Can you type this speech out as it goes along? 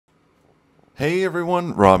Hey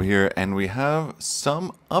everyone, Rob here, and we have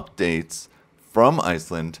some updates from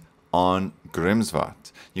Iceland on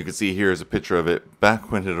Grímsvötn. You can see here is a picture of it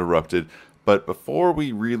back when it erupted, but before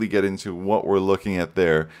we really get into what we're looking at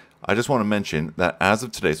there, I just want to mention that as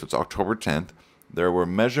of today, so it's October 10th, there were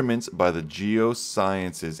measurements by the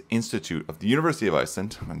Geosciences Institute of the University of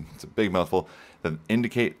Iceland, it's a big mouthful, that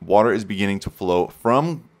indicate water is beginning to flow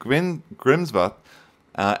from Grímsvötn.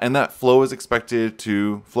 And that flow is expected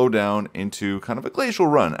to flow down into kind of a glacial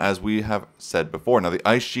run, as we have said before. Now, the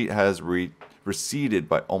ice sheet has receded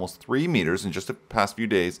by almost 3 meters in just the past few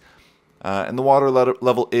days, and the water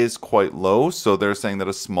level is quite low, so they're saying that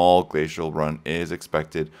a small glacial run is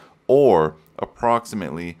expected, or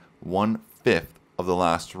approximately 1/5 of the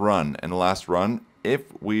last run. And the last run, if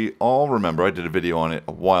we all remember, I did a video on it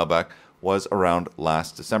a while back, was around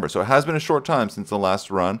last December. So it has been a short time since the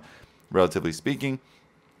last run, relatively speaking.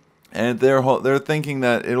 And they're thinking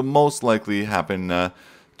that it'll most likely happen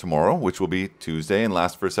tomorrow, which will be Tuesday, and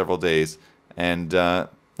last for several days. And they're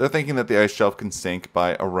thinking that the ice shelf can sink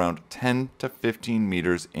by around 10 to 15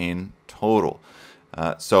 meters in total.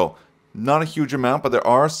 So not a huge amount, but there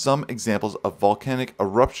are some examples of volcanic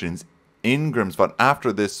eruptions in Grímsvötn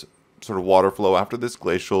after this sort of water flow, after this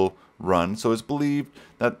glacial run. So it's believed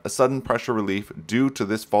that a sudden pressure relief due to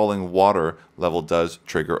this falling water level does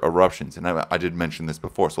trigger eruptions. And I did mention this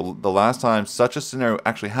before. So the last time such a scenario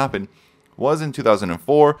actually happened was in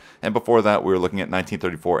 2004. And before that, we were looking at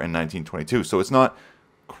 1934 and 1922. So it's not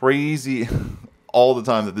crazy all the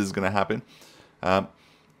time that this is going to happen.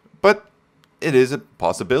 But it is a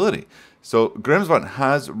possibility. So Grímsvötn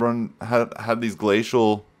has had these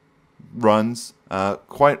glacial runs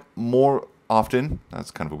quite more often. That's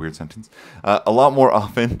kind of a weird sentence. A lot more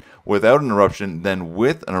often without an eruption than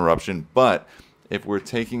with an eruption. But if we're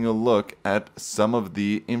taking a look at some of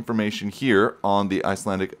the information here on the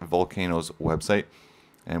Icelandic volcanoes website,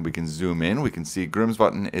 and we can zoom in, we can see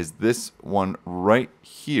Grímsvötn is this one right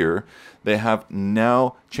here. They have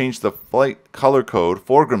now changed the flight color code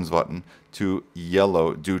for Grímsvötn to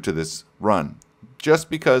yellow due to this run, just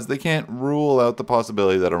because they can't rule out the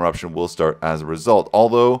possibility that eruption will start as a result,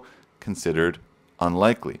 although considered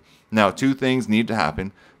unlikely. Now, two things need to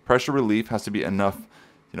happen. Pressure relief has to be enough,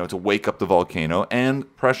 to wake up the volcano, and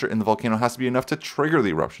pressure in the volcano has to be enough to trigger the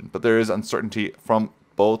eruption. But there is uncertainty from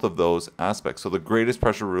both of those aspects. So the greatest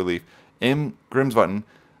pressure relief in Grímsvötn,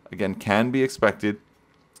 again, can be expected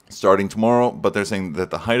starting tomorrow, but they're saying that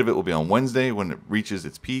the height of it will be on Wednesday when it reaches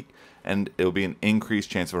its peak, and it will be an increased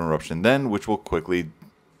chance of an eruption then, which will quickly,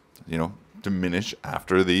 diminish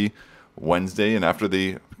after the Wednesday and after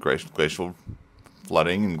the glacial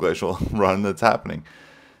flooding and glacial run that's happening.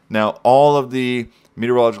 Now, all of the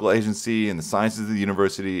Meteorological Agency and the Sciences of the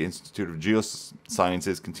University Institute of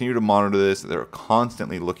Geosciences continue to monitor this. They're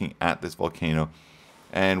constantly looking at this volcano,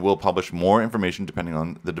 and will publish more information depending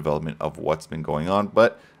on the development of what's been going on.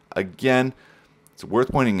 But again, it's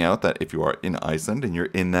worth pointing out that if you are in Iceland and you're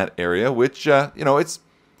in that area, which, it's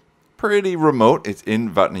pretty remote. It's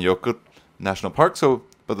in Vatnajökull National Park,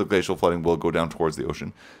 but the glacial flooding will go down towards the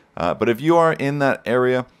ocean. But if you are in that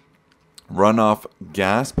area, runoff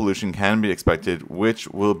gas pollution can be expected, which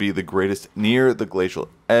will be the greatest near the glacial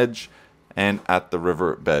edge and at the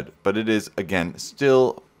river bed. But it is, again,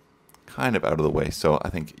 still kind of out of the way, so I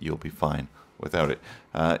think you'll be fine without it.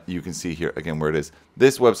 You can see here, again, where it is.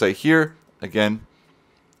 This website here, again,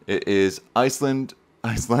 it is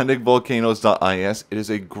Icelandicvolcanoes.is. It is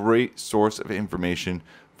a great source of information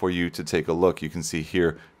for you to take a look. You can see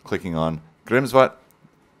here, clicking on Grímsvötn,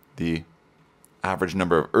 the average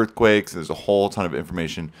number of earthquakes. There's a whole ton of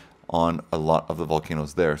information on a lot of the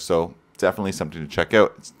volcanoes there. So definitely something to check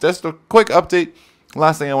out. It's just a quick update.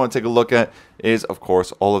 Last thing I want to take a look at is, of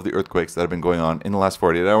course, all of the earthquakes that have been going on in the last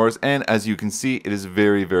 48 hours. And as you can see, it is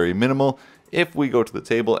very, very minimal. If we go to the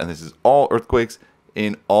table, and this is all earthquakes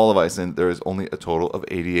in all of Iceland, there is only a total of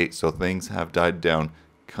 88. So things have died down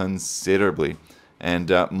considerably.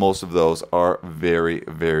 And most of those are very,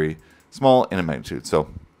 very small in a magnitude. So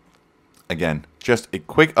again, just a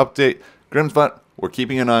quick update. Grímsvötn, we're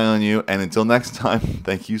keeping an eye on you. And until next time,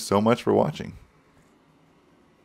 thank you so much for watching.